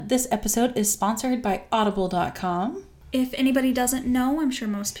This episode is sponsored by Audible.com. If anybody doesn't know, I'm sure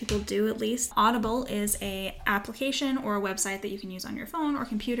most people do at least, Audible is a application or a website that you can use on your phone or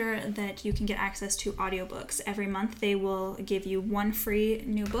computer that you can get access to audiobooks. Every month they will give you one free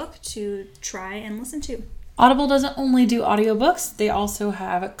new book to try and listen to. Audible doesn't only do audiobooks, they also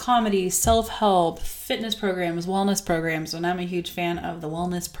have comedy, self-help, fitness programs, wellness programs, and I'm a huge fan of the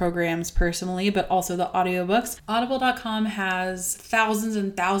wellness programs personally, but also the audiobooks. Audible.com has thousands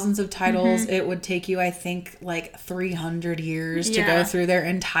and thousands of titles. It would take you, I think, like 300 years to go through their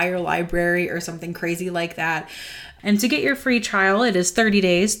entire library or something crazy like that. And to get your free trial, it is 30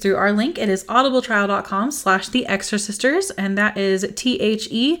 days through our link. It is audibletrial.com/The Exorcisters, and that is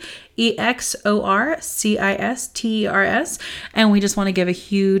THEXORCISTERS. And we just want to give a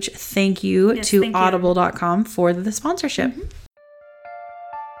huge thank you to Audible.com for the sponsorship.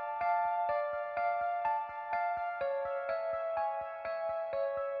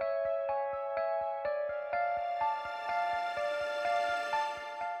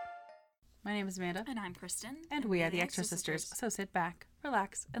 My name is Amanda. And I'm Kristin. And we are the Exorcisters. So sit back,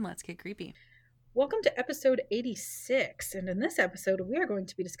 relax, and let's get creepy. Welcome to episode 86. And in this episode, we are going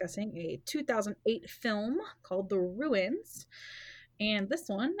to be discussing a 2008 film called The Ruins. And this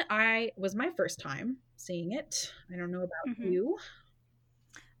one, was my first time seeing it. I don't know about you.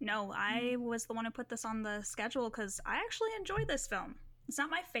 No, I was the one who put this on the schedule because I actually enjoyed this film. It's not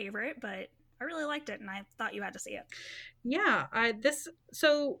my favorite, but I really liked it, and I thought you had to see it. Yeah,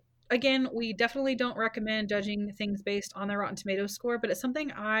 again, we definitely don't recommend judging things based on their Rotten Tomatoes score, but it's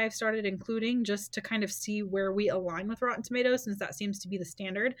something I've started including just to kind of see where we align with Rotten Tomatoes, since that seems to be the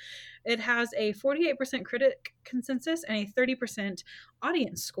standard. It has a 48% critic consensus and a 30%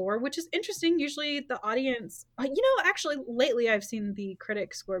 audience score, which is interesting. Usually the audience, actually lately I've seen the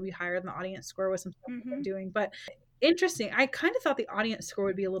critic score be higher than the audience score with some stuff I'm doing, but interesting. I kind of thought the audience score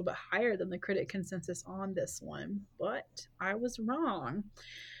would be a little bit higher than the critic consensus on this one, but I was wrong.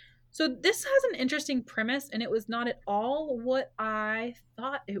 So this has an interesting premise, and it was not at all what I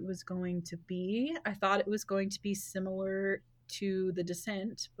thought it was going to be. I thought it was going to be similar to The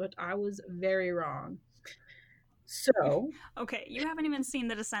Descent, but I was very wrong. So... Okay, you haven't even seen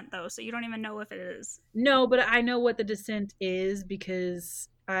The Descent, though, so you don't even know if it is. No, but I know what The Descent is because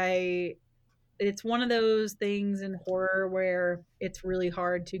it's one of those things in horror where it's really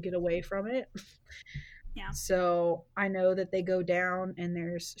hard to get away from it. Yeah. So I know that they go down and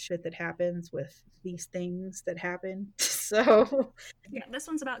there's shit that happens with these things that happen. So yeah, this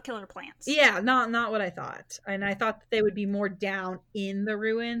one's about killer plants. Yeah, not what I thought. And I thought that they would be more down in the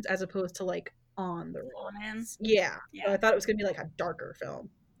ruins as opposed to like on the ruins. Yeah. So I thought it was going to be like a darker film,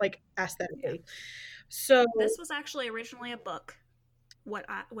 like aesthetically. Yeah. So this was actually originally a book,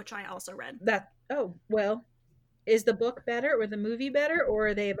 which I also read. Is the book better or the movie better, or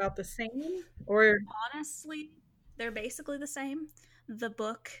are they about the same? Or honestly, they're basically the same. The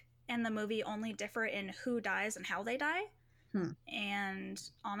book and the movie only differ in who dies and how they die. And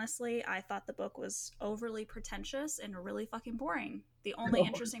honestly, I thought the book was overly pretentious and really fucking boring. The only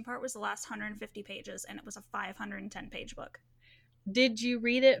interesting part was the last 150 pages, and it was a 510-page book. Did you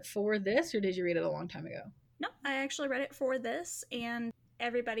read it for this, or did you read it a long time ago? No, I actually read it for this, and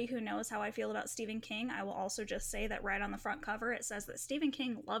everybody who knows how I feel about Stephen King, I will also just say that right on the front cover, it says that Stephen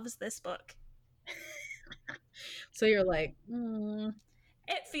King loves this book. So you're like,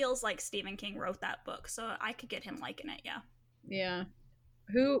 It feels like Stephen King wrote that book, so I could get him liking it, yeah. Yeah.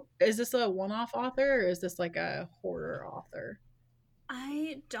 Who, is this a one-off author, or is this like a horror author?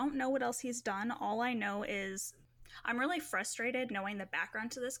 I don't know what else he's done. All I know is I'm really frustrated knowing the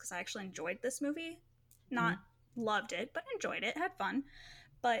background to this, because I actually enjoyed this movie. Not loved it, but enjoyed it, had fun.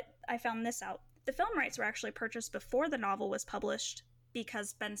 But I found this out. The film rights were actually purchased before the novel was published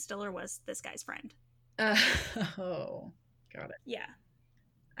because Ben Stiller was this guy's friend. Oh, got it. Yeah.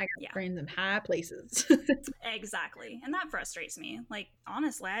 I got friends in high places. Exactly. And that frustrates me. Like,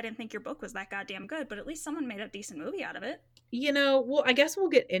 honestly, I didn't think your book was that goddamn good, but at least someone made a decent movie out of it. Well, I guess we'll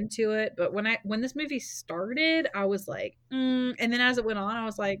get into it, but when this movie started, I was like, and then as it went on, I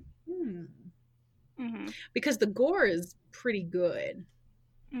was like, because the gore is pretty good.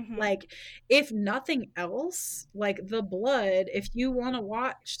 Like, if nothing else, like the blood, if you want to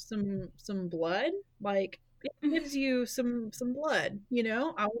watch some blood, like it gives you some blood,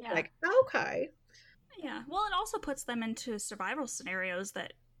 I was like, okay. Yeah. Well, it also puts them into survival scenarios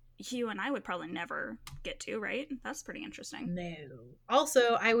that you and I would probably never get to, right? That's pretty interesting. No.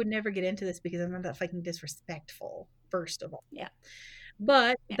 Also, I would never get into this because I'm not that fucking disrespectful, first of all. Yeah.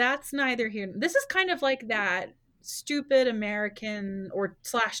 But that's neither here. This is kind of like that stupid American or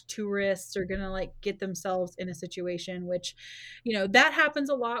 / tourists are gonna like get themselves in a situation, which, you know, that happens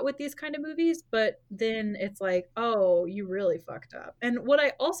a lot with these kind of movies, but then it's like, oh, you really fucked up. And what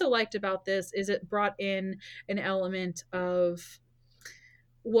I also liked about this is it brought in an element of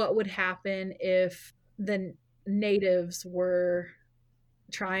what would happen if the natives were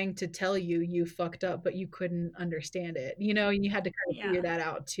trying to tell you you fucked up, but you couldn't understand it, you know, and you had to kind of figure that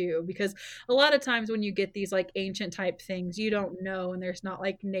out too, because a lot of times when you get these like ancient type things, you don't know, and there's not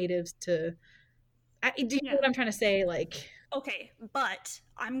like natives to do you know what I'm trying to say? Like, okay, but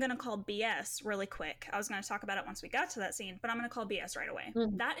I'm gonna call BS really quick. I was gonna talk about it once we got to that scene, but I'm gonna call BS right away.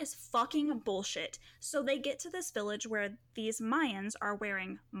 That is fucking bullshit. So they get to this village where these Mayans are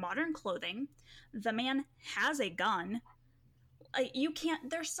wearing modern clothing. The man has a gun. You can't.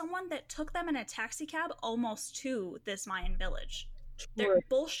 There's someone that took them in a taxi cab almost to this Mayan village. They're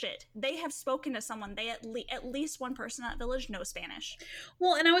bullshit. They have spoken to someone. They at least one person in that village knows Spanish.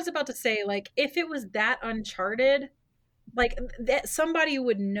 Well, and I was about to say, like, if it was that uncharted, like that somebody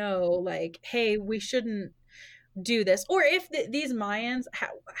would know, like, hey, we shouldn't do this. Or if these Mayans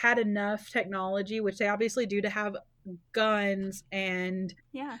had enough technology, which they obviously do, to have guns and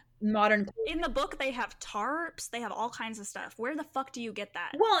modern in the book they have tarps, they have all kinds of stuff. Where the fuck do you get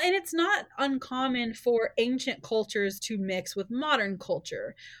that? Well, and it's not uncommon for ancient cultures to mix with modern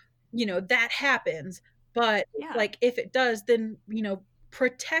culture, you know, that happens, but like if it does, then, you know,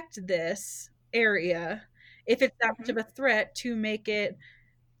 protect this area if it's that much of a threat, to make it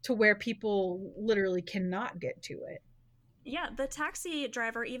to where people literally cannot get to it. Yeah, the taxi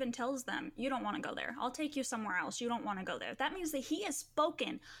driver even tells them, you don't want to go there. I'll take you somewhere else. You don't want to go there. That means that he has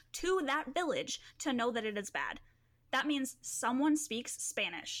spoken to that village to know that it is bad. That means someone speaks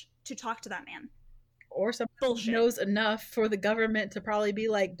Spanish to talk to that man. Or someone knows enough for the government to probably be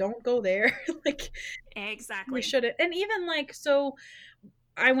like, don't go there. Like, exactly. We shouldn't. And even like, so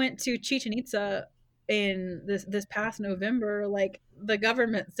I went to Chichen Itza in this past November. Like, the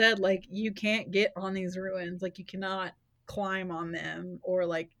government said, like, you can't get on these ruins. Like, you cannot climb on them, or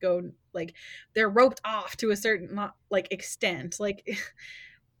like go, like, they're roped off to a certain extent. Like,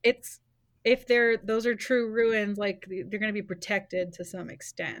 it's, if those are true ruins, like, they're going to be protected to some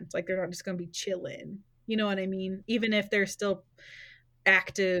extent. Like, they're not just going to be chilling, you know what I mean? Even if there's still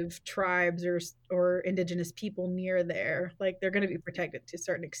active tribes or indigenous people near there, like, they're going to be protected to a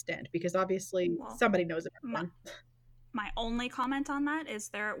certain extent, because obviously somebody knows about them. My only comment on that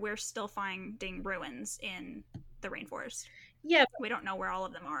is we're still finding ruins in the rainforest. Yeah. We don't know where all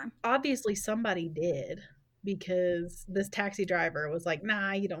of them are. Obviously somebody did, because this taxi driver was like,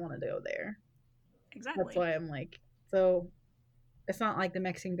 nah, you don't want to go there. Exactly. That's why I'm like, so it's not like the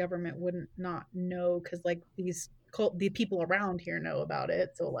Mexican government wouldn't not know, because like the people around here know about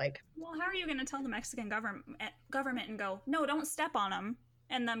it. So like, well, how are you going to tell the Mexican government and go, no, don't step on them,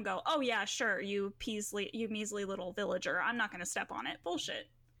 and them go, oh yeah, sure, you measly little villager, I'm not going to step on it. Bullshit.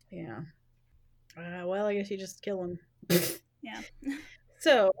 Yeah. Well, I guess you just kill them. Yeah.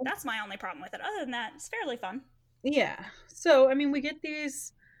 So that's my only problem with it. Other than that, it's fairly fun. Yeah. So I mean, we get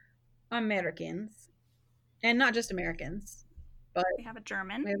these Americans, and not just Americans, but we have a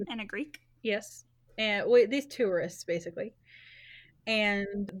German and a Greek. Yes. And these tourists, basically.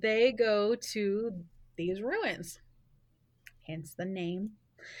 And they go to these ruins. Hence the name.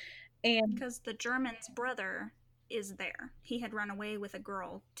 And because the German's brother is there. He had run away with a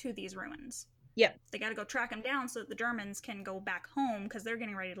girl to these ruins. Yep. They got to go track him down so that the Germans can go back home, because they're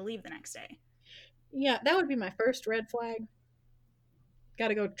getting ready to leave the next day. Yeah, that would be my first red flag. Got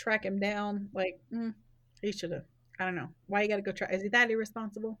to go track him down. Like, he should have. I don't know. Why you got to go track? Is he that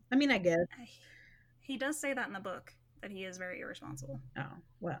irresponsible? I mean, I guess. He does say that in the book, that he is very irresponsible. Oh,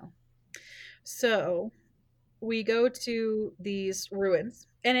 well. So we go to these ruins,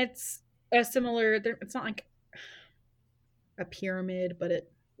 and it's a similar, it's not like a pyramid, but it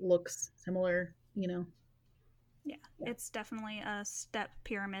looks similar, you know? Yeah, it's definitely a step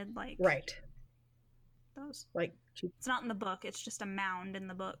pyramid, like right. Those. Like, it's not in the book, it's just a mound in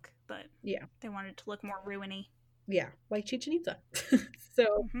the book, but yeah, they wanted it to look more ruiny. Yeah, like Chichen Itza.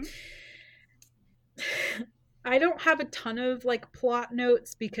 So I don't have a ton of like plot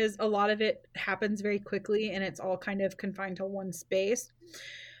notes, because a lot of it happens very quickly and it's all kind of confined to one space.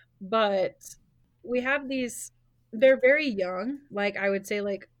 But we have these, they're very young. Like, I would say,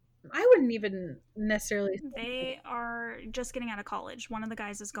 like, I wouldn't even necessarily. They are just getting out of college. One of the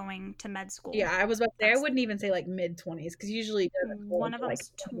guys is going to med school. Yeah, I was about to say, I wouldn't even say like mid-20s, because usually one of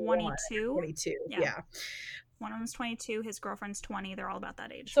them's like 22. 22. Yeah. One of them's 22. His girlfriend's 20. They're all about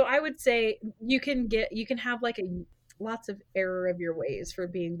that age. So I would say you can have like lots of error of your ways for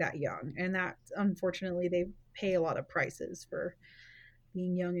being that young. And that, unfortunately, they pay a lot of prices for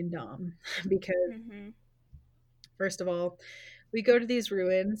being young and dumb. Because, first of all, we go to these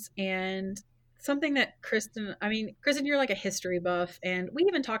ruins, and something that Kristin, you're like a history buff, and we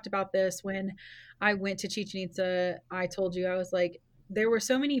even talked about this when I went to Chichen Itza. I told you, I was like, there were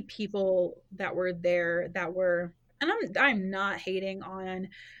so many people that were there that were, and I'm not hating on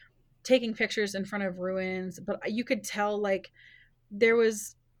taking pictures in front of ruins, but you could tell, like, there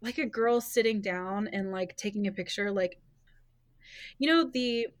was like a girl sitting down and like taking a picture, like, you know,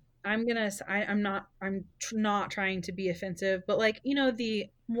 I'm not trying to be offensive, but like, you know, the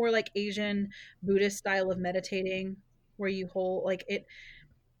more like Asian Buddhist style of meditating where you hold like it,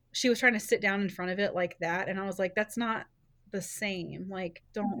 she was trying to sit down in front of it like that, and I was like, that's not the same. Like,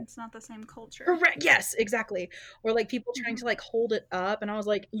 don't, it's not the same culture. Correct. Yes, exactly. Or like people trying to like hold it up, and I was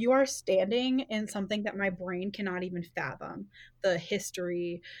like, you are standing in something that my brain cannot even fathom the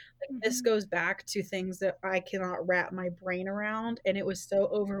history. Like, this goes back to things that I cannot wrap my brain around, and it was so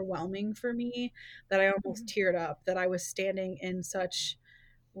overwhelming for me that I almost teared up, that I was standing in such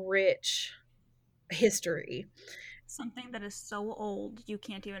rich history. Something that is so old, you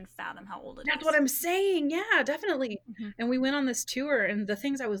can't even fathom how old it is. That's what I'm saying. Yeah, definitely. And we went on this tour, and the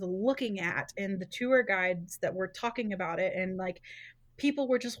things I was looking at, and the tour guides that were talking about it, and like people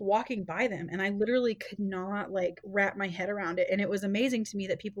were just walking by them, and I literally could not like wrap my head around it. And it was amazing to me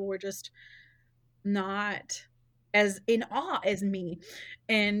that people were just not as in awe as me.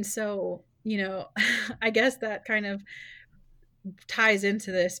 And so, you know, I guess that kind of ties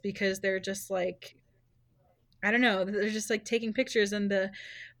into this, because they're just like, I don't know, they're just like taking pictures, and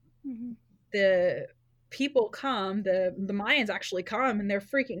the people come, the Mayans actually come, and they're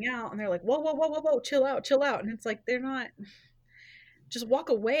freaking out, and they're like, whoa, chill out. And it's like, they're not, just walk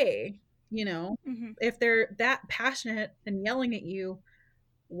away, you know. If they're that passionate and yelling at you,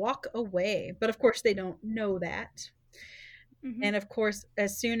 walk away. But of course they don't know that. And of course,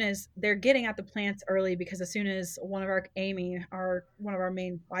 as soon as they're getting at the plants early, because as soon as one of our Amy, one of our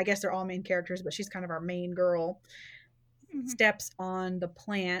main, I guess they're all main characters, but she's kind of our main girl, steps on the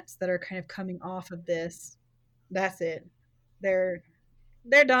plants that are kind of coming off of this, that's it. They're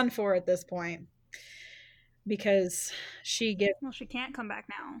done for at this point, because she can't come back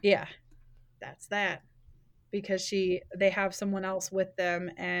now. Yeah, that's that. Because they have someone else with them,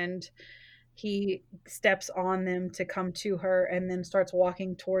 and he steps on them to come to her, and then starts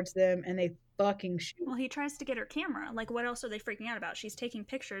walking towards them, and they fucking shoot. Well, he tries to get her camera. Like, what else are they freaking out about? She's taking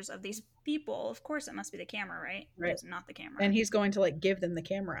pictures of these people. Of course it must be the camera, right? It's not the camera. And he's going to like give them the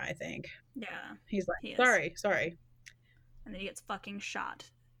camera, I think. Yeah. He's like, sorry. And then he gets fucking shot.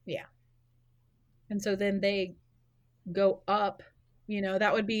 Yeah. And so then they go up, you know,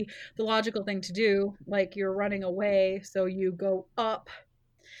 that would be the logical thing to do. Like, you're running away, so you go up.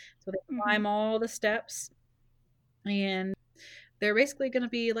 So they climb all the steps, and they're basically going to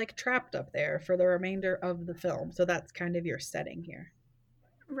be like trapped up there for the remainder of the film. So that's kind of your setting here.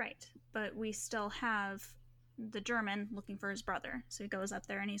 Right. But we still have the German looking for his brother. So he goes up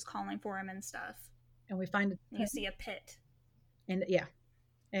there and he's calling for him and stuff. And we find you see a pit. And yeah.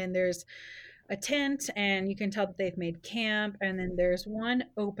 And there's a tent, and you can tell that they've made camp. And then there's one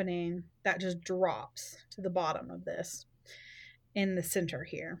opening that just drops to the bottom of this in the center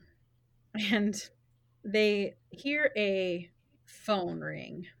here. And they hear a phone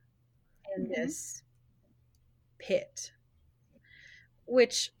ring in this pit,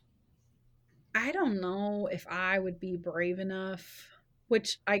 which I don't know if I would be brave enough,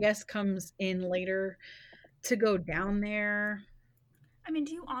 which I guess comes in later, to go down there. I mean,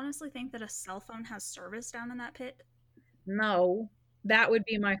 do you honestly think that a cell phone has service down in that pit? No, that would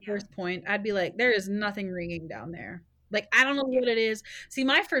be my first point. I'd be like, there is nothing ringing down there. Like, I don't know what it is. See,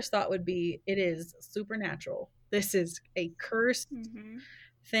 my first thought would be, it is supernatural. This is a cursed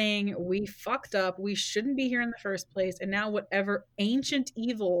thing. We fucked up. We shouldn't be here in the first place. And now whatever ancient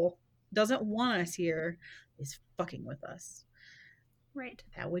evil doesn't want us here is fucking with us. Right.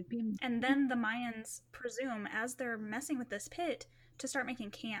 That would be. And then the Mayans presume, as they're messing with this pit, to start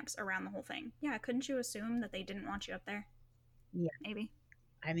making camps around the whole thing. Yeah, couldn't you assume that they didn't want you up there? Yeah. Maybe.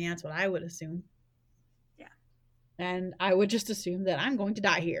 I mean, that's what I would assume. Yeah. And I would just assume that I'm going to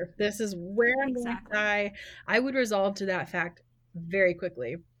die here. This is where I'm going to die. I would resolve to that fact very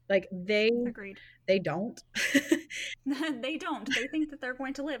quickly. Like, Agreed. They don't. They don't. They think that they're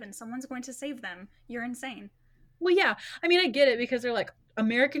going to live and someone's going to save them. You're insane. Well, yeah. I mean, I get it, because they're like,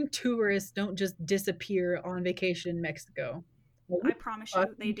 American tourists don't just disappear on vacation in Mexico. I promise you,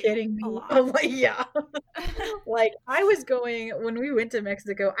 they do. Kidding me? A lot. Yeah. Like, when we went to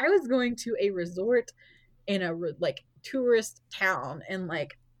Mexico, I was going to a resort in a like tourist town, and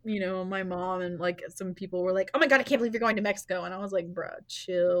like, you know, my mom and like some people were like, oh my god, I can't believe you're going to Mexico, and I was like, bruh,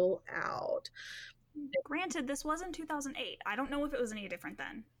 chill out. Granted, this was in 2008. I don't know if it was any different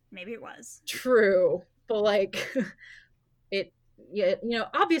then. Maybe it was. True, but like it, yeah, you know,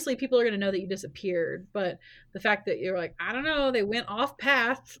 obviously people are going to know that you disappeared, but the fact that you're like, I don't know, they went off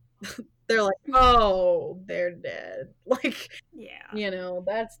path, they're like, oh, they're dead. Like, Yeah. you know,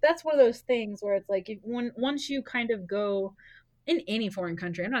 that's one of those things where it's like, once you kind of go in any foreign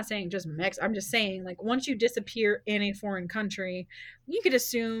country, I'm not saying just I'm just saying, like, once you disappear in a foreign country, you could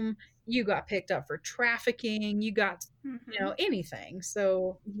assume you got picked up for trafficking, you got, you know, anything.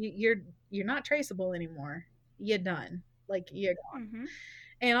 So you're not traceable anymore. You're done. Like, you're gone.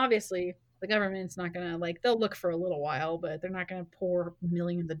 And obviously the government's not gonna, like, they'll look for a little while, but they're not gonna pour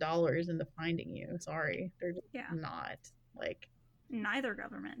millions of dollars into finding you. Sorry, they're just not. Like, neither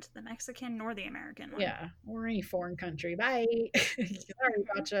government, the Mexican nor the American one. Yeah, or any foreign country. Bye. Sorry,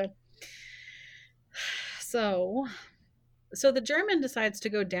 gotcha. So the German decides to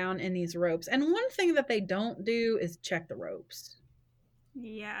go down in these ropes, and one thing that they don't do is check the ropes.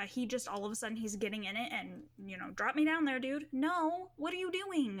 Yeah, he just all of a sudden he's getting in it and, you know, drop me down there, dude. No, what are you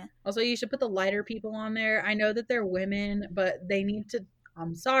doing? Also, you should put the lighter people on there. I know that they're women, but they need to,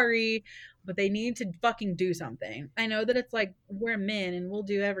 I'm sorry, but they need to fucking do something. I know that it's like, we're men and we'll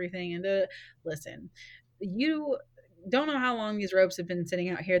do everything. And listen, you don't know how long these ropes have been sitting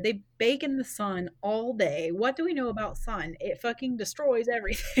out here. They bake in the sun all day. What do we know about sun? It fucking destroys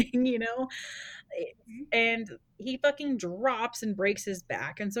everything, you know? And he fucking drops and breaks his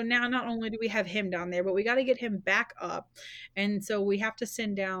back. And so now not only do we have him down there, but we got to get him back up. And so we have to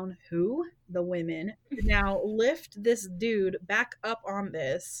send down who? The women. Now lift this dude back up on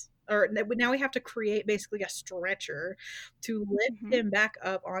this. Or now we have to create basically a stretcher to lift him back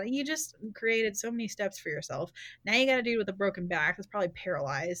up on it. You just created so many steps for yourself. Now you got a dude with a broken back that's probably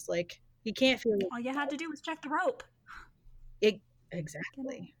paralyzed. Like, he can't feel it. All you had to do was check the rope.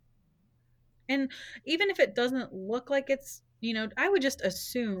 Exactly. And even if it doesn't look like it's, you know, I would just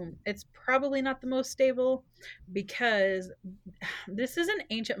assume it's probably not the most stable, because this is an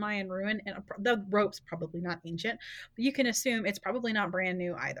ancient Mayan ruin, and the rope's probably not ancient, but you can assume it's probably not brand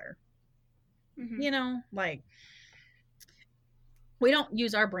new either. You know, like, we don't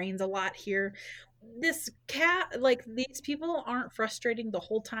use our brains a lot here. This cat, like, these people aren't frustrating the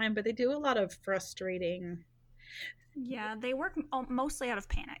whole time, but they do a lot of frustrating. Yeah, they work mostly out of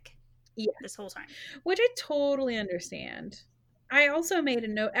panic. This whole time, which I totally understand. I also made a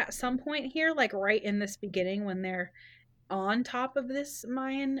note at some point here, like right in this beginning, when they're on top of this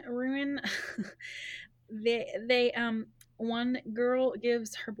Mayan ruin, they one girl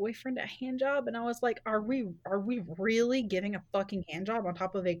gives her boyfriend a hand job, and I was like, are we really giving a fucking hand job on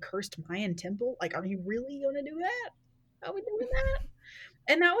top of a cursed Mayan temple? Like, are you really gonna do that? Are we doing that?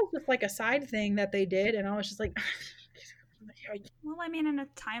 And that was just like a side thing that they did, and I was just like, well, I mean, in a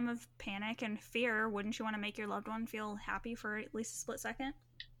time of panic and fear, wouldn't you want to make your loved one feel happy for at least a split second?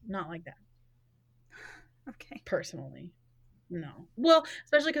 Not like that. Okay. Personally, no. Well,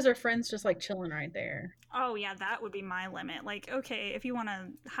 especially because her friend's just like chilling right there. Oh yeah, that would be my limit. Like, okay, if you want to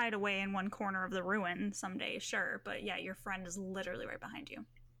hide away in one corner of the ruin someday, sure, but yeah, your friend is literally right behind you.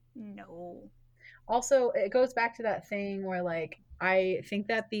 No. Also, it goes back to that thing where, like, I think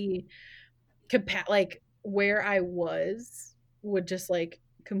that the like where I was would just like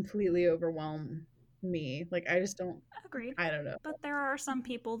completely overwhelm me. Like, I just don't. Agreed. I don't know. But there are some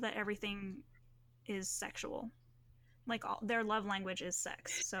people that everything is sexual. Like, their love language is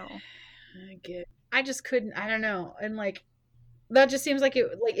sex. So I just couldn't. I don't know. And like, that just seems like it.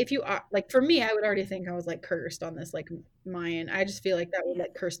 Like, if you are like, for me, I would already think I was like cursed on this like Mayan. I just feel like that would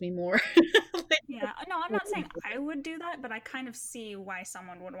like curse me more. Yeah, no, I'm not saying I would do that, but I kind of see why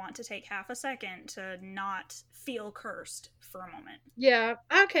someone would want to take half a second to not feel cursed for a moment. Yeah,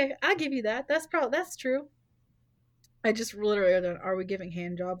 okay, I'll give you that. That's true. I just literally don't. Are we giving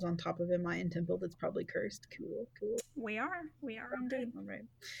hand jobs on top of a Mayan temple that's probably cursed? Cool. We are indeed. All right.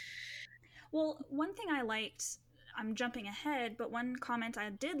 Well, one thing I liked, I'm jumping ahead, but one comment I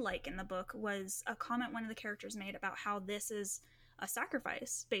did like in the book was a comment one of the characters made about how this is a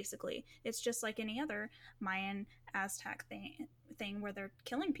sacrifice, basically. It's just like any other Mayan Aztec thing where they're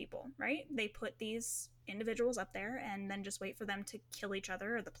killing people, right? They put these individuals up there and then just wait for them to kill each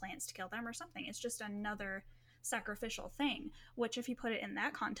other, or the plants to kill them, or something. It's just another sacrificial thing, which if you put it in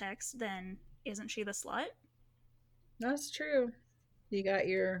that context, then isn't she the slut? That's true. You got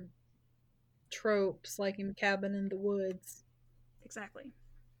your tropes like in Cabin in the Woods. Exactly.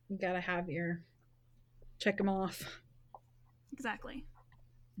 You gotta have your check them off. Exactly.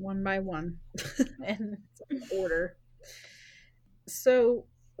 one by one, and it's in order. So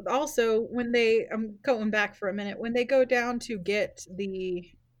also when I'm going back for a minute, when they go down to get the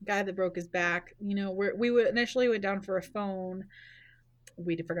guy that broke his back, we would initially went down for a phone.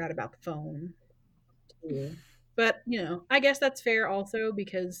 We forgot about the phone too. But I guess that's fair also,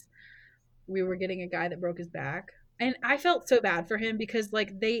 because we were getting a guy that broke his back, and I felt so bad for him because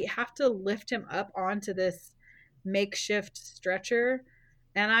like they have to lift him up onto this makeshift stretcher,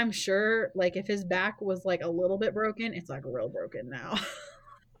 and I'm sure like if his back was like a little bit broken, it's like real broken now.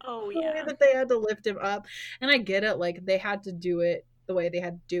 Oh The way yeah. that they had to lift him up, and I get it, like they had to do it the way they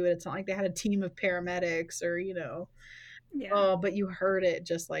had to do it. It's not like they had a team of paramedics or Yeah. oh, but you heard it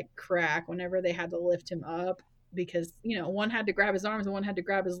just like crack whenever they had to lift him up, because one had to grab his arms and one had to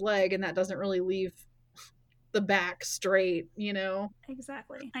grab his leg, and that doesn't really leave the back straight.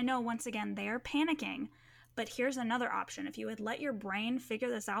 Exactly. I know, once again, they are panicking, but here's another option. If you would let your brain figure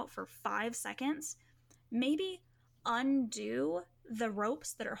this out for 5 seconds, maybe undo the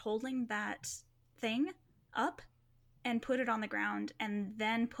ropes that are holding that thing up and put it on the ground, and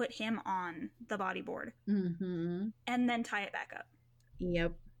then put him on the bodyboard. Mm-hmm. And then tie it back up.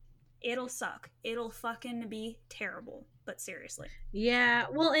 Yep. It'll suck. It'll fucking be terrible. But seriously. Yeah.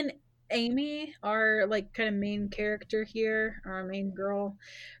 Well, and Amy, our like kind of main character here, our main girl,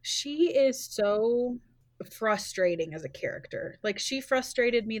 she is so frustrating as a character. Like she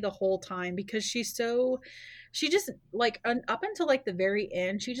frustrated me the whole time because she just like up until like the very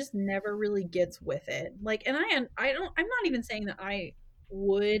end, she just never really gets with it. Like, and I'm not even saying that I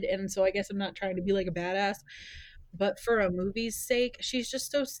would, and so I guess I'm not trying to be like a badass, but for a movie's sake, she's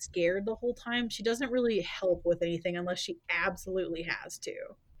just so scared the whole time. She doesn't really help with anything unless she absolutely has to.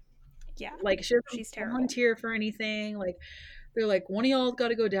 Yeah. Like she doesn't volunteer for anything. Like they're like, one of y'all got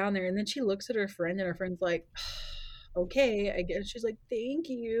to go down there, and then she looks at her friend, and her friend's like, okay, I guess. She's like, thank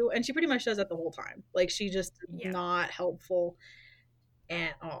you, and she pretty much does that the whole time. Like she just not helpful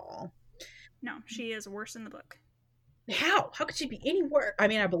at all. No, she is worse in the book. How could she be any worse? I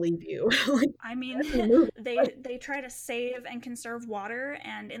mean, I believe you. Like, I mean, they try to save and conserve water,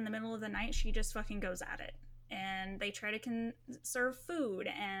 and in the middle of the night she just fucking goes at it. And they try to conserve food,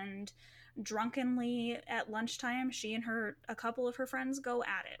 and drunkenly at lunchtime she and a couple of her friends go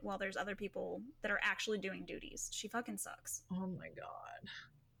at it while there's other people that are actually doing duties. She fucking sucks. Oh my god.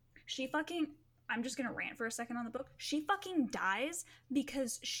 I'm just gonna rant for a second on the book. She fucking dies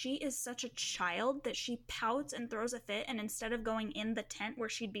because she is such a child that she pouts and throws a fit, and instead of going in the tent where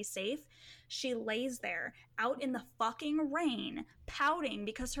she'd be safe, she lays there out in the fucking rain pouting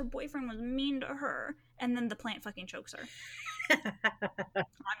because her boyfriend was mean to her, and then the plant fucking chokes her. I'm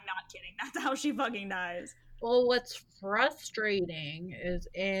not kidding. That's how she fucking dies. Well, what's frustrating is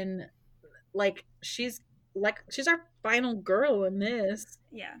she's our final girl in this.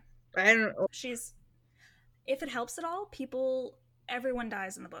 Yeah. I don't know. If it helps at all, everyone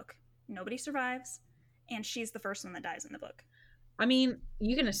dies in the book. Nobody survives, and she's the first one that dies in the book. I mean,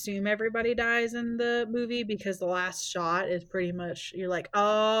 you can assume everybody dies in the movie because the last shot is pretty much, you're like,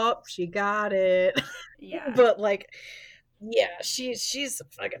 oh, she got it. Yeah. But like, yeah, she's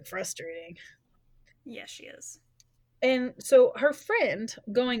fucking frustrating. Yes, she is. And so her friend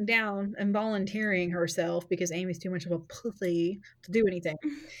going down and volunteering herself because Amy's too much of a pussy to do anything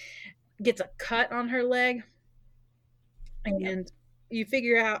gets a cut on her leg, and you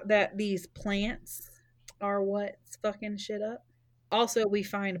figure out that these plants are what's fucking shit up. Also, we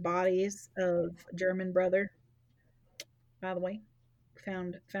find bodies of German brother, by the way,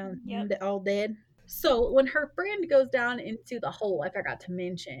 found all dead. So when her friend goes down into the hole, I forgot to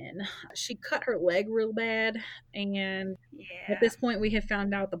mention, she cut her leg real bad, and at this point we have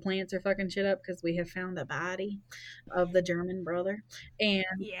found out the plants are fucking shit up because we have found the body of the German brother, and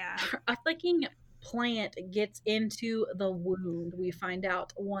a fucking plant gets into the wound. We find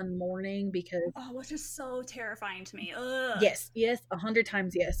out one morning because which is so terrifying to me. Ugh. Yes, 100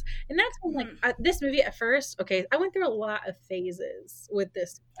 times yes. And that's when this movie at first, okay, I went through a lot of phases with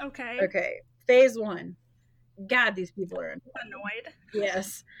this. Okay. Phase 1, God, these people are annoyed.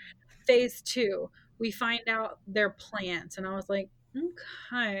 Yes. Phase 2, we find out they're plants, and I was like,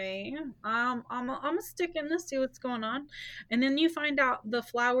 okay, I'm gonna stick in this, see what's going on. And then you find out the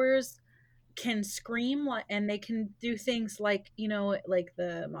flowers can scream, and they can do things like, like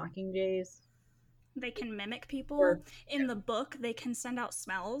the mockingjays. They can mimic people. In the book, they can send out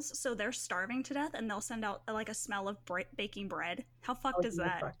smells, so they're starving to death, and they'll send out like a smell of baking bread. How fucked is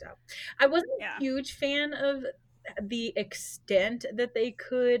that? Fucked up. I wasn't a huge fan of the extent that they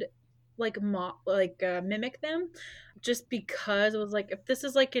could mimic them, just because it was like, if this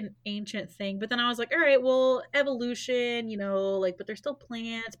is like an ancient thing, but then I was like, all right, well, evolution, you know, like, but they're still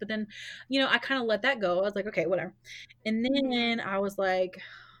plants. But then, you know, I kind of let that go. I was like, okay, whatever. And then I was like,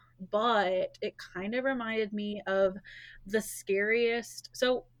 but it kind of reminded me of the scariest.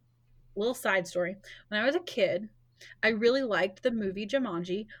 So, little side story. When I was a kid, I really liked the movie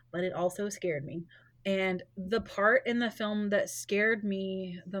Jumanji, but it also scared me. And the part in the film that scared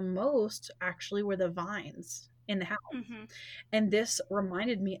me the most actually were the vines in the house. Mm-hmm. And this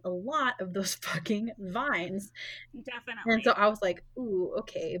reminded me a lot of those fucking vines. Definitely. And so I was like, ooh,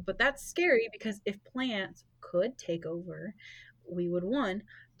 okay, but that's scary because if plants could take over, we would, one,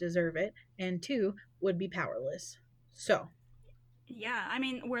 deserve it, and two, would be powerless. So yeah, I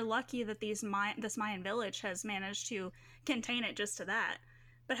mean, we're lucky that this Mayan village has managed to contain it just to that.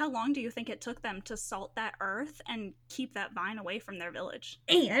 But how long do you think it took them to salt that earth and keep that vine away from their village?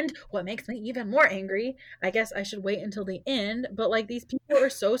 And what makes me even more angry, I guess I should wait until the end, but like these people are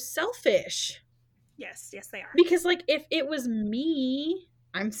so selfish. Yes, they are. Because like if it was me,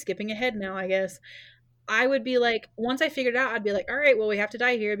 I'm skipping ahead now, I guess. I would be like, once I figured it out, I'd be like, all right, well, we have to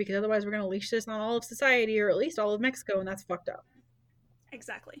die here because otherwise we're going to leash this on all of society or at least all of Mexico, and that's fucked up.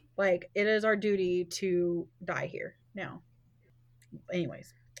 Exactly. Like, it is our duty to die here now.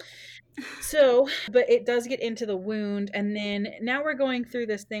 Anyways. So, but it does get into the wound, and then now we're going through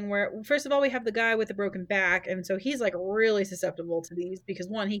this thing where, first of all, we have the guy with the broken back, and so he's like really susceptible to these because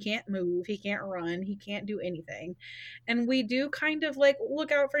one, he can't move, he can't run, he can't do anything, and we do kind of like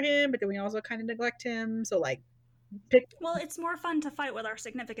look out for him, but then we also kind of neglect him. So like, well, it's more fun to fight with our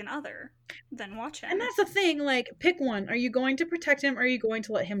significant other than watch him. And that's the thing, like, pick one. Are you going to protect him or are you going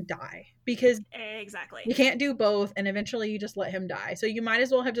to let him die? Because exactly, you can't do both, and eventually you just let him die. So you might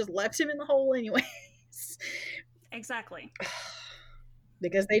as well have just left him in the hole anyways. Exactly.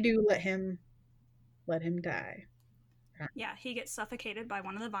 Because they do let him die. Yeah, he gets suffocated by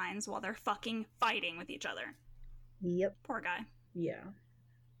one of the vines while they're fucking fighting with each other. Yep. Poor guy. Yeah.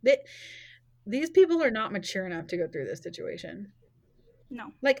 These people are not mature enough to go through this situation. No.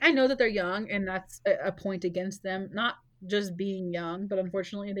 Like, I know that they're young, and that's a point against them. Not just being young, but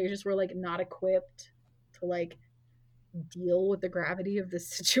unfortunately they just were, like, not equipped to, like, deal with the gravity of this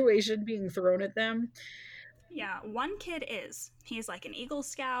situation being thrown at them. Yeah, one kid is. He's like an Eagle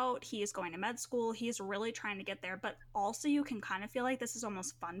Scout. He's going to med school. He's really trying to get there. But also you can kind of feel like this is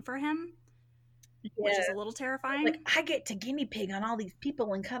almost fun for him. Yeah. Which is a little terrifying. Like, I get to guinea pig on all these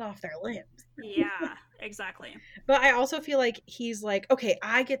people and cut off their limbs. Yeah, exactly. But I also feel like he's like, okay,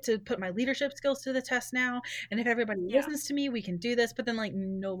 I get to put my leadership skills to the test now, and if everybody listens to me, we can do this. But then, like,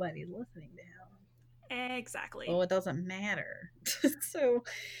 nobody's listening to him. Exactly. Oh, it doesn't matter. So,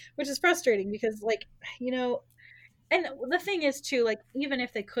 which is frustrating because, like, you know, and the thing is, too, like, even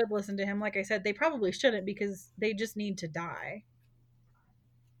if they could listen to him, like I said, they probably shouldn't because they just need to die.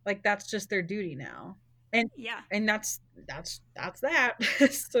 Like, that's just their duty now. And yeah, and that's that.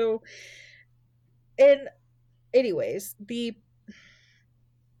 So, and anyways, the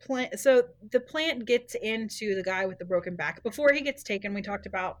plant gets into the guy with the broken back. Before he gets taken, we talked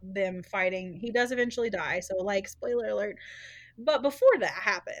about them fighting. He does eventually die, so, like, spoiler alert. But before that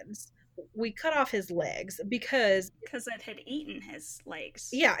happens, we cut off his legs because it had eaten his legs.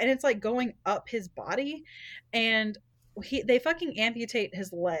 Yeah, and it's like going up his body, and they fucking amputate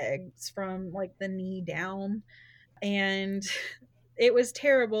his legs from, like, the knee down, and it was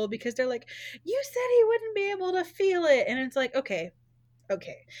terrible because they're like, you said he wouldn't be able to feel it, and it's like, okay,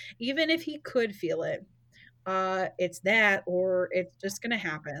 even if he could feel it, it's that or it's just gonna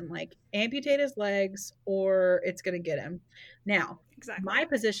happen. Like, amputate his legs or it's gonna get him. Now, exactly, my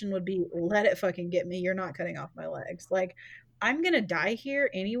position would be, let it fucking get me. You're not cutting off my legs. Like, I'm gonna die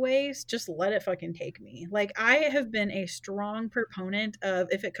here anyways, just let it fucking take me. Like, I have been a strong proponent of,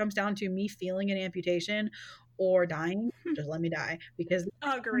 if it comes down to me feeling an amputation or dying, just let me die, because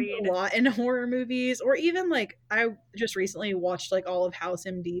agreed, a lot in horror movies, or even, like, I just recently watched, like, all of House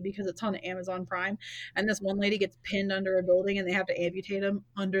MD because it's on Amazon Prime, and this one lady gets pinned under a building and they have to amputate him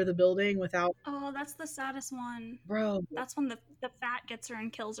under the building without. Oh, that's the saddest one, bro. That's when the fat gets her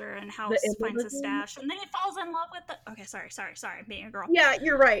and kills her, and House finds his stash, and then he falls in love with the. Okay, sorry, being a girl. Yeah,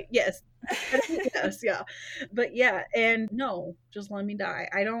 you're right. Yes. Yes, yeah, but yeah, and no, just let me die.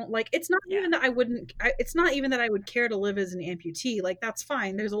 I don't, like, it's not even that I wouldn't, it's not even that I would care to live as an amputee. Like, that's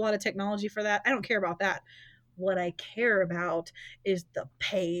fine, there's a lot of technology for that. I don't care about that. What I care about is the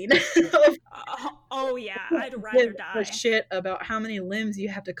pain of, oh yeah, I'd rather die. The shit about how many limbs you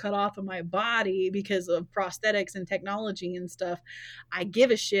have to cut off of my body because of prosthetics and technology and stuff. I give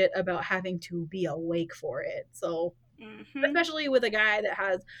a shit about having to be awake for it. So Mm-hmm. Especially with a guy that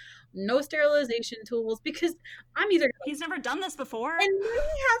has no sterilization tools, because I'm either He's never done this before. and then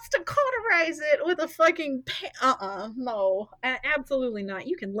he has to cauterize it with a fucking no, absolutely not.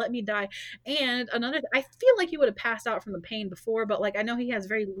 You can let me die. And another, I feel like he would have passed out from the pain before, but like I know he has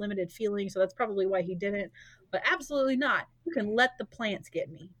very limited feelings, so that's probably why he didn't. But absolutely not. You can let the plants get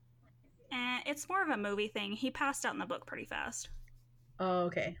me. And it's more of a movie thing. He passed out in the book pretty fast. Oh,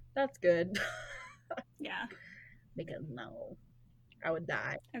 okay, that's good. Yeah. Because no, I would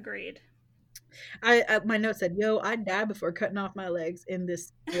die. Agreed. I my note said, "Yo, I'd die before cutting off my legs in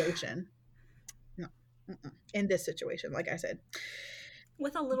this situation." No, in this situation, like I said,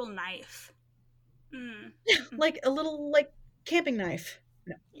 with a little knife. like a little like camping knife.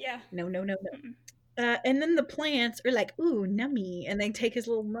 No, yeah, no. And then the plants are like, "Ooh, nummy," and they take his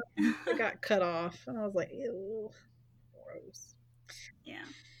little nut that got cut off, and I was like, "Ew, gross." Yeah.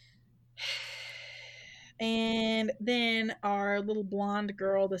 And then our little blonde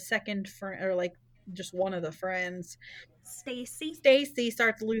girl, the second friend, or like just one of the friends, Stacy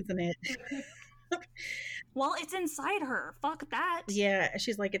starts losing it. Well, it's inside her. Fuck that. Yeah,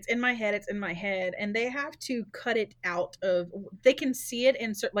 she's like, it's in my head, and they have to cut it out of. They can see it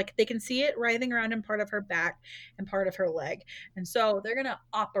like they can see it writhing around in part of her back and part of her leg, and so they're gonna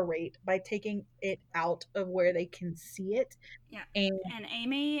operate by taking it out of where they can see it. Yeah, and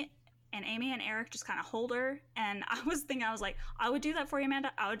Amy and Eric just kind of hold her, and I was like, I would do that for you,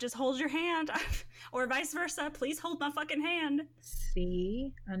 Amanda. I would just hold your hand, or vice versa. Please hold my fucking hand.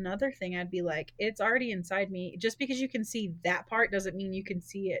 See, another thing I'd be like, it's already inside me. Just because you can see that part doesn't mean you can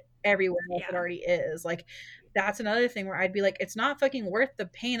see it everywhere else. It already is. Like, that's another thing where I'd be like, it's not fucking worth the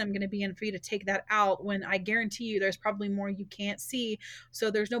pain I'm going to be in for you to take that out, when I guarantee you there's probably more you can't see. So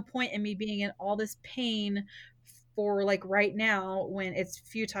there's no point in me being in all this pain for like right now when it's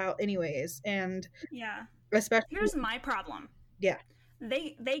futile anyways. And yeah, especially, here's my problem. Yeah,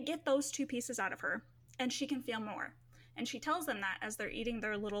 they get those two pieces out of her, and she can feel more, and she tells them that as they're eating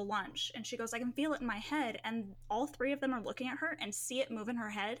their little lunch, and she goes, I can feel it in my head. And all three of them are looking at her and see it move in her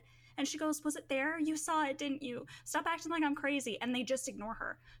head, and she goes, was it there? You saw it, didn't you? Stop acting like I'm crazy. And they just ignore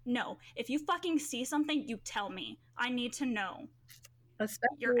her. No, if you fucking see something, you tell me. I need to know.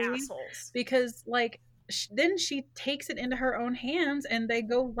 Especially you're assholes, because like then she takes it into her own hands, and they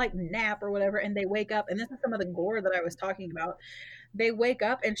go like nap or whatever, and they wake up, and this is some of the gore that I was talking about. They wake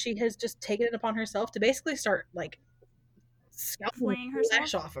up and she has just taken it upon herself to basically start like scalping the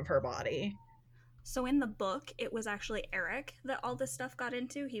flesh off of her body. So in the book, it was actually Eric that all this stuff got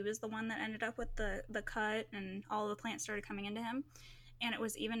into. He was the one that ended up with the cut, and all the plants started coming into him. And it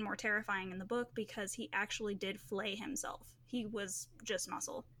was even more terrifying in the book because he actually did flay himself. He was just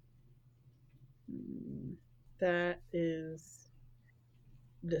muscle. That is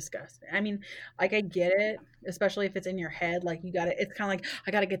disgusting. I mean, like, I get it, especially if it's in your head. Like, you gotta, it's kind of like,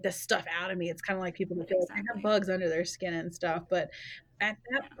 I gotta get this stuff out of me. It's kind of like people that feel like they have bugs under their skin and stuff. But at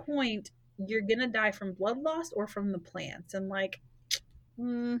that point, you're gonna die from blood loss or from the plants. And like,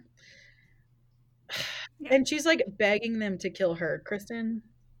 and she's like begging them to kill her. Kristin,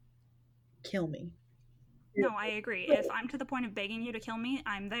 kill me. No, I agree. If I'm to the point of begging you to kill me,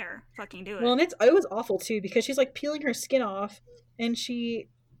 I'm there. Fucking do it. Well, and it was awful too, because she's like peeling her skin off, and she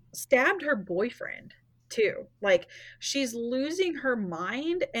stabbed her boyfriend too. Like, she's losing her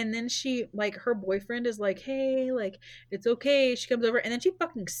mind, and then she, like, her boyfriend is like, hey, like, it's okay. She comes over, and then she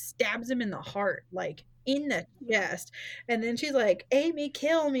fucking stabs him in the heart, like in the chest. And then she's like, Amy,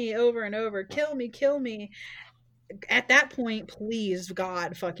 kill me, over and over. Kill me. At that point, please,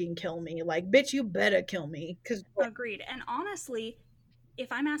 God, fucking kill me. Like, bitch, you better kill me. Agreed. And honestly,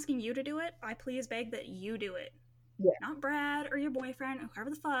 if I'm asking you to do it, I please beg that you do it. Yeah. Not Brad or your boyfriend or whoever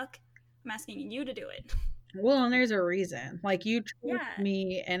the fuck. I'm asking you to do it. Well, and there's a reason. Like, you told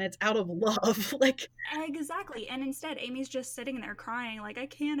me, and it's out of love. Like, exactly. And instead, Amy's just sitting there crying, like, I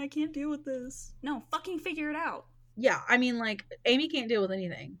can't deal with this. No, fucking figure it out. Yeah, I mean, like, Amy can't deal with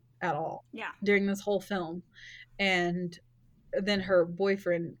anything at all. Yeah. During this whole film. And then her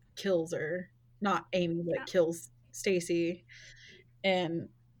boyfriend kills her. Not Amy, but kills Stacy. And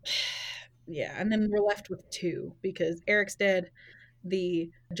yeah, and then we're left with two, because Eric's dead. The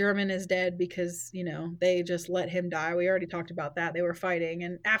German is dead because, you know, they just let him die. We already talked about that. They were fighting,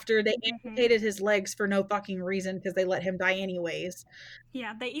 and after they amputated his legs for no fucking reason, because they let him die anyways.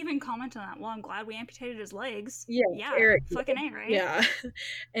 Yeah, they even comment on that. Well, I'm glad we amputated his legs. Yeah, Eric, fucking A, right? Yeah.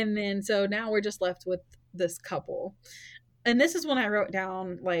 And then so now we're just left with this couple. And this is when I wrote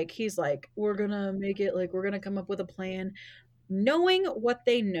down, like, he's like, we're gonna make it, like, we're gonna come up with a plan. knowing what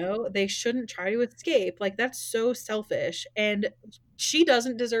they know, they shouldn't try to escape. Like, that's so selfish. And she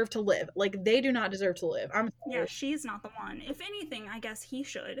doesn't deserve to live. Like, they do not deserve to live. I'm Yeah, sorry. she's not the one. If anything, I guess he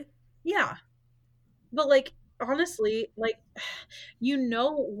should. Yeah. But, like, honestly, like, you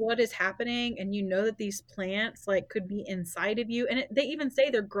know what is happening, and you know that these plants, like, could be inside of you. And they even say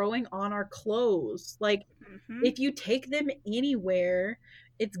they're growing on our clothes. Like, if you take them anywhere,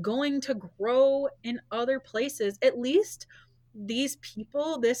 it's going to grow in other places. At least these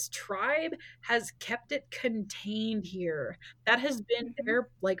people, this tribe, has kept it contained here. That has been their,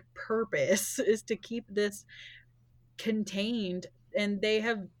 like, purpose, is to keep this contained. And they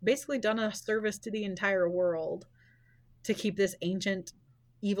have basically done a service to the entire world to keep this ancient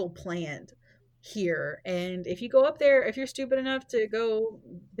evil plant here. And if you go up there, if you're stupid enough to go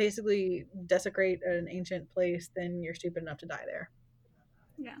basically desecrate an ancient place, then you're stupid enough to die there.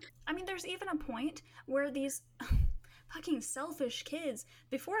 Yeah. I mean, there's even a point where these fucking selfish kids,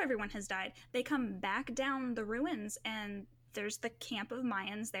 before everyone has died, they come back down the ruins, and there's the camp of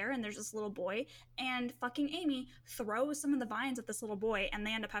Mayans there, and there's this little boy, and fucking Amy throws some of the vines at this little boy, and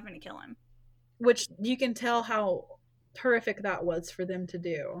they end up having to kill him. Which you can tell how horrific that was for them to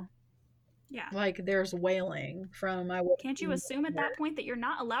do. Yeah. Like, there's wailing from... Can't you assume at that point that you're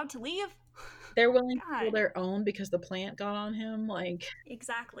not allowed to leave? They're willing to kill their own because the plant got on him. Like,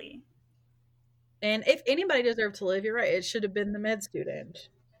 exactly. And if anybody deserved to live, you're right, it should have been the med student.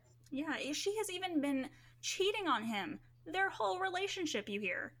 Yeah, she has even been cheating on him. Their whole relationship, you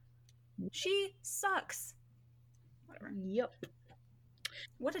hear. She sucks. Whatever. Yep.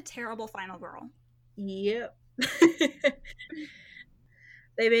 What a terrible final girl. Yep.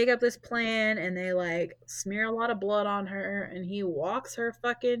 They make up this plan, and they, like, smear a lot of blood on her, and he walks her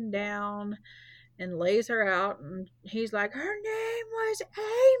fucking down and lays her out, and he's like, her name was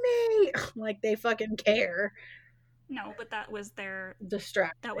Amy. Like, they fucking care. No, but that was their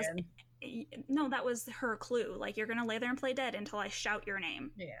distraction. That was her clue. Like, you're gonna lay there and play dead until I shout your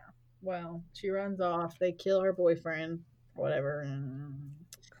name. Yeah. Well, she runs off. They kill her boyfriend, whatever.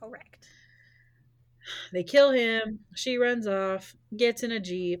 Correct. They kill him. She runs off, gets in a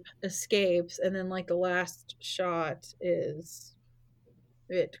Jeep, escapes, and then, like, the last shot is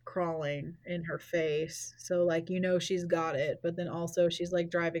it crawling in her face. So, like, you know she's got it, but then also she's,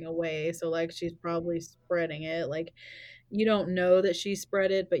 like, driving away, so, like, she's probably spreading it. Like, you don't know that she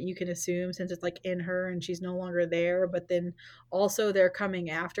spread it, but you can assume since it's, like, in her and she's no longer there. But then also they're coming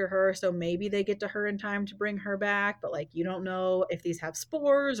after her, so maybe they get to her in time to bring her back, but, like, you don't know if these have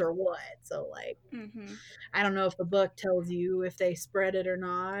spores or what. So, like, I don't know if the book tells you if they spread it or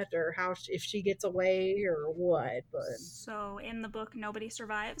not, or how if she gets away or what. But so in the book, nobody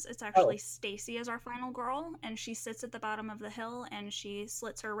survives. It's actually Stacy is our final girl, and she sits at the bottom of the hill and she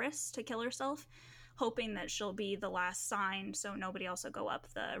slits her wrists to kill herself, hoping that she'll be the last sign so nobody else will go up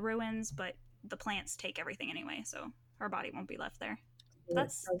the ruins, but the plants take everything anyway, so her body won't be left there.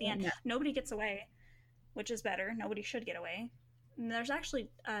 That's the end. Nobody gets away, which is better. Nobody should get away. And there's actually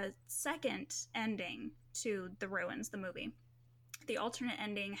a second ending to The Ruins, the movie. The alternate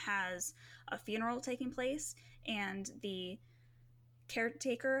ending has a funeral taking place, and the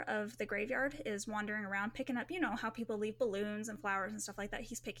caretaker of the graveyard is wandering around picking up, you know, how people leave balloons and flowers and stuff like that.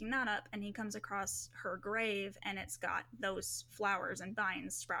 He's picking that up, and he comes across her grave, and it's got those flowers and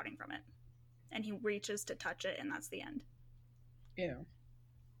vines sprouting from it. And he reaches to touch it, and that's the end. Yeah.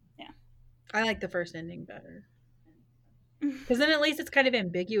 Yeah. I like the first ending better. Because then at least it's kind of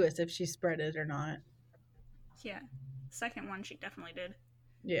ambiguous if she spread it or not. Yeah. Second one, she definitely did.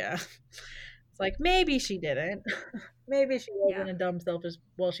 Yeah. It's like, maybe she didn't. Maybe she wasn't a dumb, selfish...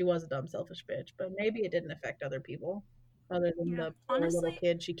 Well, she was a dumb, selfish bitch, but maybe it didn't affect other people other than the poor little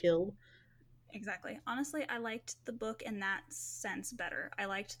kid she killed. Exactly. Honestly, I liked the book in that sense better. I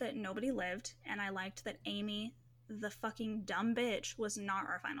liked that nobody lived, and I liked that Amy, the fucking dumb bitch, was not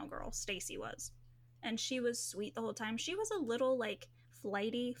our final girl. Stacy was. And she was sweet the whole time. She was a little, like,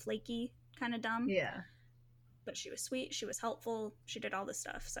 flighty, flaky, kind of dumb. Yeah. But she was sweet, she was helpful, she did all this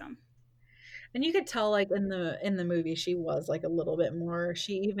stuff, so... And you could tell, like, in the movie, she was, like, a little bit more.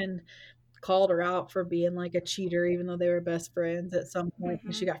 She even called her out for being, like, a cheater, even though they were best friends at some point.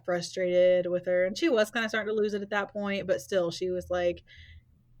 And she got frustrated with her. And she was kind of starting to lose it at that point. But still, she was like,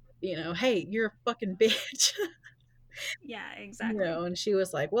 you know, hey, you're a fucking bitch. Yeah, exactly. You know, and she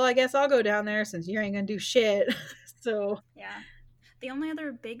was like, well, I guess I'll go down there since you ain't gonna do shit. So... Yeah. The only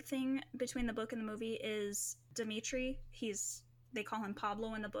other big thing between the book and the movie is Dimitri. They call him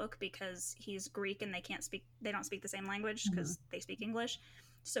Pablo in the book because he's Greek and they don't speak the same language because they speak English.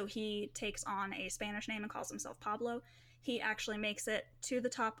 So he takes on a Spanish name and calls himself Pablo. He actually makes it to the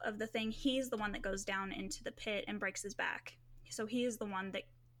top of the thing. He's the one that goes down into the pit and breaks his back. So he is the one that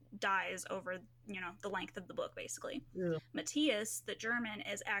dies over, the length of the book, basically. Yeah. Matthias, the German,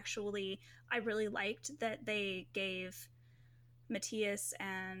 is actually, I really liked that they gave Matthias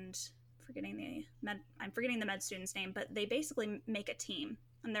and I'm forgetting the med student's name, but they basically make a team,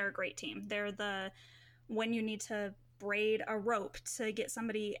 and they're a great team. They're when you need to braid a rope to get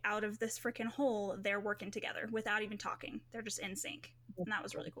somebody out of this freaking hole, they're working together without even talking. They're just in sync. And that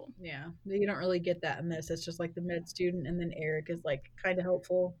was really cool. Yeah. You don't really get that in this. It's just like the med student, and then Eric is like kind of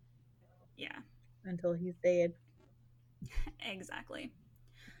helpful. Yeah. Until he's dead. Exactly.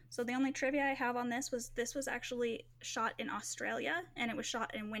 So the only trivia I have on this was actually shot in Australia, and it was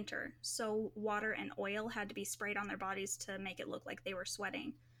shot in winter. So water and oil had to be sprayed on their bodies to make it look like they were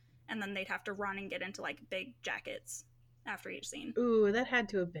sweating. And then they'd have to run and get into like big jackets after each scene. Ooh, that had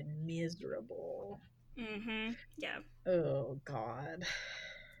to have been miserable. Mm-hmm. Yeah. Oh, God.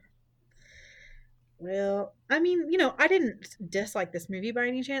 Well, I mean, I didn't dislike this movie by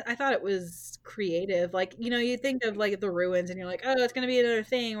any chance. I thought it was creative. Like, you think of like the ruins and you're like, oh, it's going to be another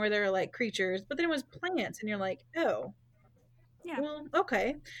thing where there are like creatures, but then it was plants and you're like, oh, yeah. Well,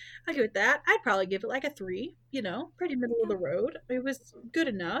 okay. I go with that. I'd probably give it like a 3, pretty middle of the road. It was good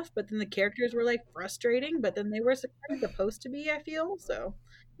enough, but then the characters were like frustrating, but then they were kind of supposed to be, I feel. So,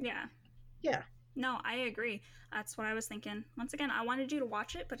 yeah. Yeah. No, I agree. That's what I was thinking. Once again, I wanted you to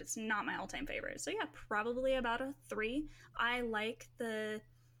watch it, but it's not my all-time favorite. So yeah, probably about a 3. I like the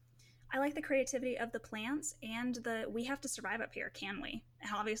creativity of the plants, and we have to survive up here, can we?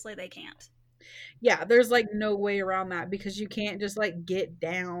 And obviously they can't. Yeah, there's like no way around that, because you can't just like get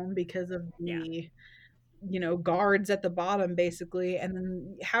down because of the guards at the bottom, basically. And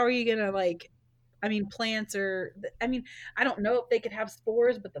then how are you gonna plants are, I don't know if they could have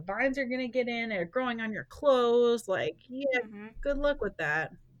spores, but the vines are gonna get in, they're growing on your clothes. Like, yeah, good luck with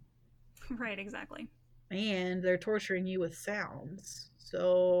that. Right, exactly. And they're torturing you with sounds.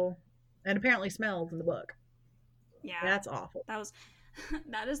 So, and apparently smells in the book. Yeah. That's awful.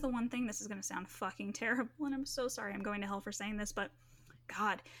 That is the one thing. This is going to sound fucking terrible, and I'm so sorry I'm going to hell for saying this, but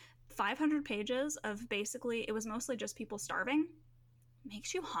God, 500 pages of basically, it was mostly just people starving,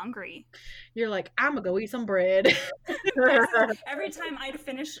 makes you hungry. You're like, I'm gonna go eat some bread. Every time I'd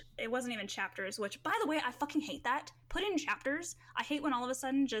finish, it wasn't even chapters, which, by the way, I fucking hate that. Put in chapters. I hate when all of a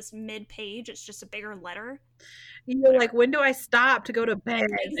sudden, just mid-page, it's just a bigger letter. You're like, when do I stop to go to bed?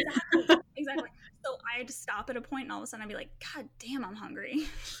 Exactly. So I'd stop at a point, and all of a sudden I'd be like, God damn, I'm hungry.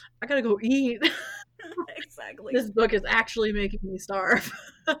 I gotta go eat. Exactly. This book is actually making me starve.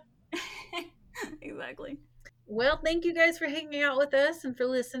 Exactly. Well, thank you guys for hanging out with us and for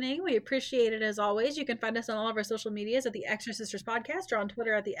listening. We appreciate it as always. You can find us on all of our social medias at the Extra Sisters Podcast or on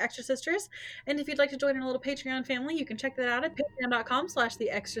Twitter at the Extra Sisters. And if you'd like to join our little Patreon family, you can check that out at patreon.com/the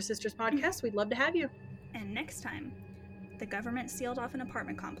Extra Sisters Podcast. We'd love to have you. And next time, the government sealed off an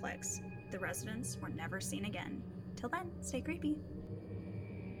apartment complex. The residents were never seen again. Till then, stay creepy.